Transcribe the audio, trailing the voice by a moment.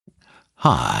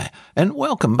Hi, and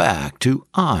welcome back to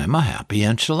I'm a Happy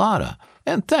Enchilada,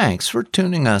 and thanks for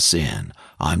tuning us in.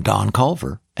 I'm Don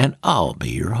Culver, and I'll be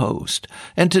your host.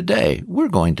 And today, we're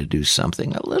going to do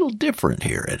something a little different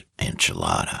here at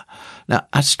Enchilada. Now,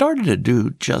 I started to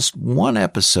do just one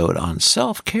episode on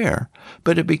self-care,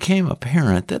 but it became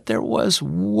apparent that there was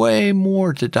way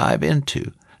more to dive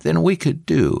into than we could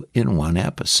do in one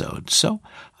episode. So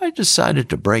I decided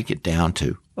to break it down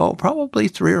to, probably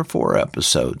 3 or 4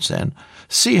 episodes and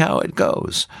see how it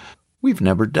goes. We've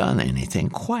never done anything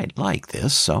quite like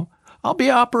this, so I'll be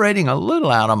operating a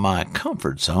little out of my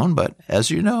comfort zone, but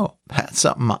as you know, that's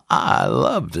something I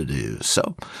love to do.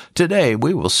 So today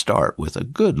we will start with a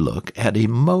good look at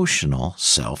emotional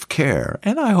self-care,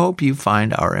 and I hope you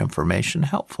find our information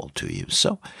helpful to you.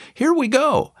 So here we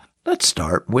go. Let's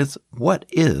start with what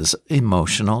is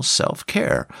emotional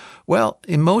self-care. Well,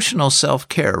 emotional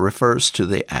self-care refers to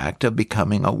the act of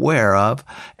becoming aware of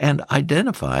and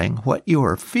identifying what you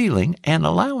are feeling and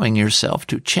allowing yourself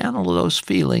to channel those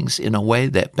feelings in a way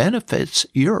that benefits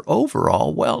your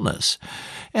overall wellness.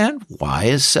 And why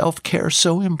is self-care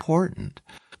so important?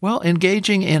 Well,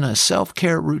 engaging in a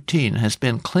self-care routine has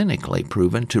been clinically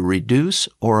proven to reduce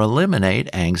or eliminate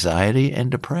anxiety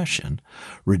and depression,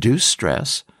 reduce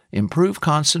stress, improve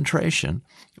concentration,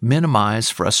 minimize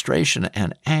frustration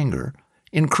and anger,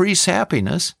 increase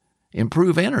happiness,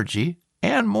 improve energy,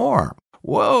 and more.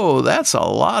 Whoa, that's a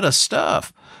lot of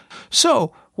stuff.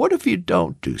 So, what if you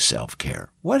don't do self-care?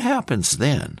 What happens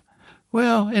then?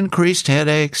 Well, increased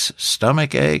headaches,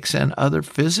 stomach aches, and other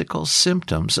physical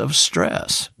symptoms of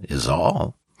stress is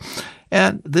all.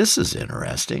 And this is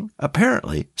interesting.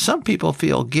 Apparently, some people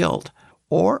feel guilt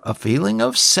or a feeling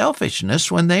of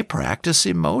selfishness when they practice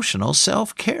emotional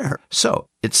self-care. So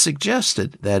it's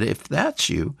suggested that if that's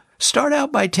you, start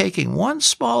out by taking one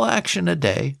small action a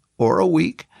day or a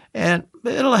week, and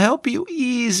it'll help you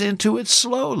ease into it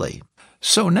slowly.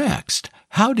 So next,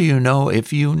 how do you know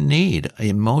if you need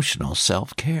emotional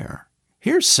self-care?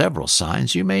 Here's several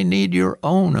signs you may need your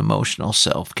own emotional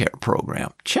self-care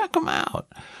program. Check them out.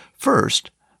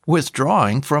 First,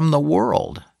 withdrawing from the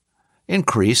world.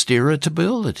 Increased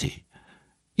irritability,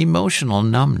 emotional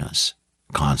numbness,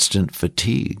 constant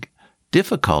fatigue,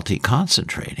 difficulty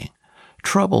concentrating,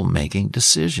 trouble making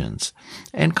decisions,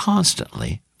 and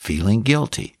constantly feeling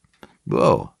guilty.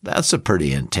 Whoa, that's a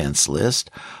pretty intense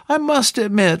list. I must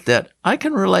admit that I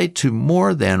can relate to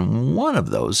more than one of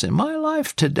those in my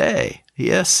life today.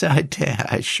 Yes,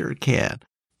 I sure can.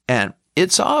 And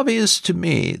it's obvious to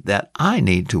me that I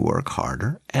need to work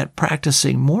harder at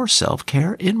practicing more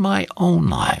self-care in my own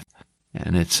life.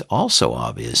 And it's also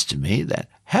obvious to me that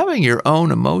having your own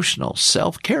emotional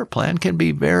self-care plan can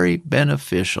be very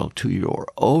beneficial to your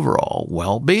overall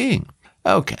well-being.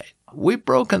 Okay, we've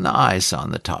broken the ice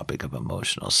on the topic of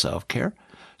emotional self-care.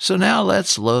 So now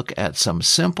let's look at some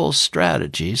simple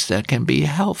strategies that can be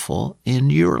helpful in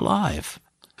your life.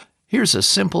 Here's a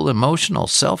simple emotional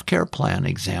self-care plan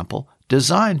example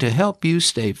designed to help you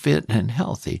stay fit and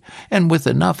healthy and with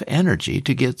enough energy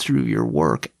to get through your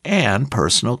work and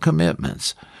personal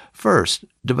commitments. First,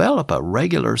 develop a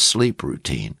regular sleep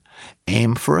routine.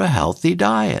 Aim for a healthy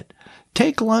diet.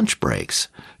 Take lunch breaks.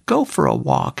 Go for a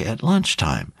walk at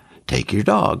lunchtime. Take your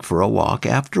dog for a walk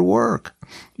after work.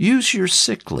 Use your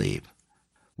sick leave.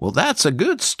 Well, that's a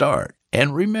good start.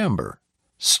 And remember,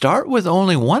 start with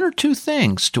only 1 or 2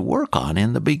 things to work on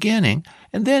in the beginning,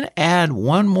 and then add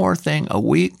 1 more thing a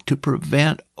week to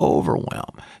prevent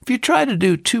overwhelm. If you try to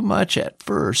do too much at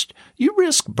first, you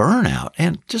risk burnout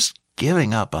and just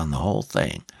giving up on the whole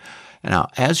thing. Now,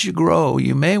 as you grow,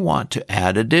 you may want to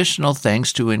add additional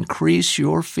things to increase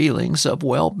your feelings of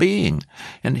well-being.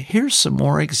 And here's some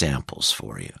more examples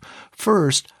for you.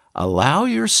 First, allow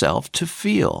yourself to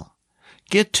feel.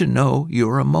 Get to know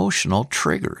your emotional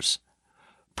triggers.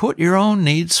 Put your own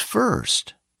needs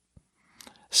first.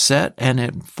 Set and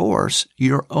enforce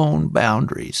your own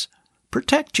boundaries.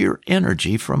 Protect your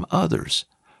energy from others.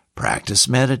 Practice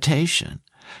meditation.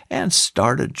 And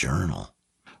start a journal.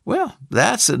 Well,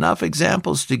 that's enough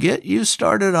examples to get you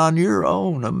started on your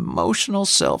own emotional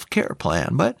self-care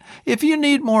plan. But if you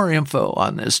need more info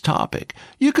on this topic,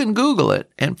 you can Google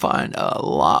it and find a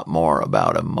lot more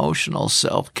about emotional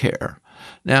self-care.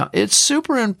 Now, it's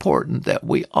super important that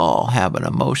we all have an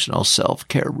emotional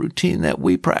self-care routine that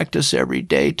we practice every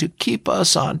day to keep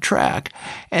us on track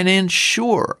and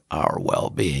ensure our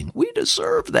well-being. We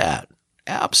deserve that.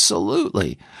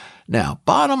 Absolutely. Now,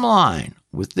 bottom line,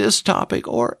 with this topic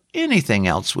or anything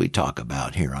else we talk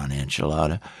about here on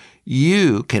Enchilada,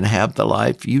 you can have the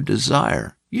life you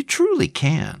desire. You truly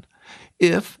can.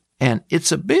 If, and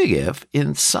it's a big if,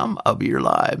 in some of your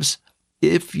lives,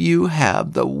 if you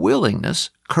have the willingness,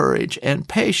 courage, and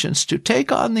patience to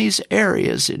take on these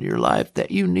areas in your life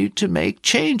that you need to make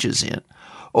changes in.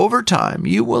 Over time,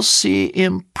 you will see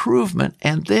improvement,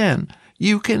 and then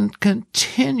you can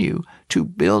continue to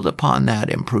build upon that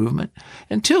improvement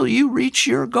until you reach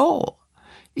your goal.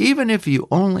 Even if you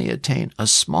only attain a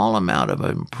small amount of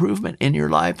improvement in your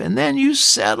life and then you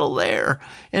settle there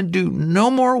and do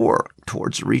no more work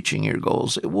towards reaching your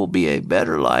goals, it will be a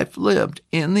better life lived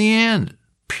in the end,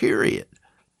 period.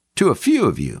 To a few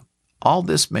of you, all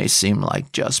this may seem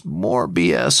like just more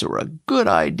BS or a good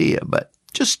idea, but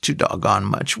just too doggone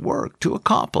much work to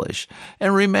accomplish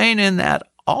and remain in that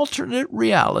alternate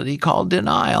reality called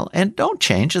denial and don't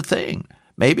change a thing.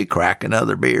 Maybe crack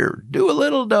another beer, do a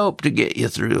little dope to get you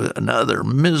through another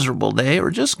miserable day, or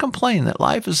just complain that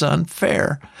life is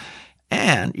unfair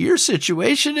and your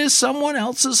situation is someone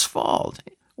else's fault.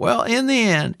 Well, in the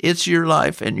end, it's your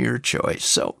life and your choice.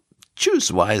 So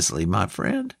choose wisely, my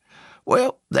friend.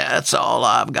 Well, that's all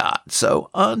I've got. So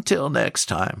until next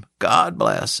time, God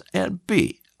bless and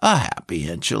be a happy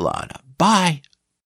enchilada. Bye.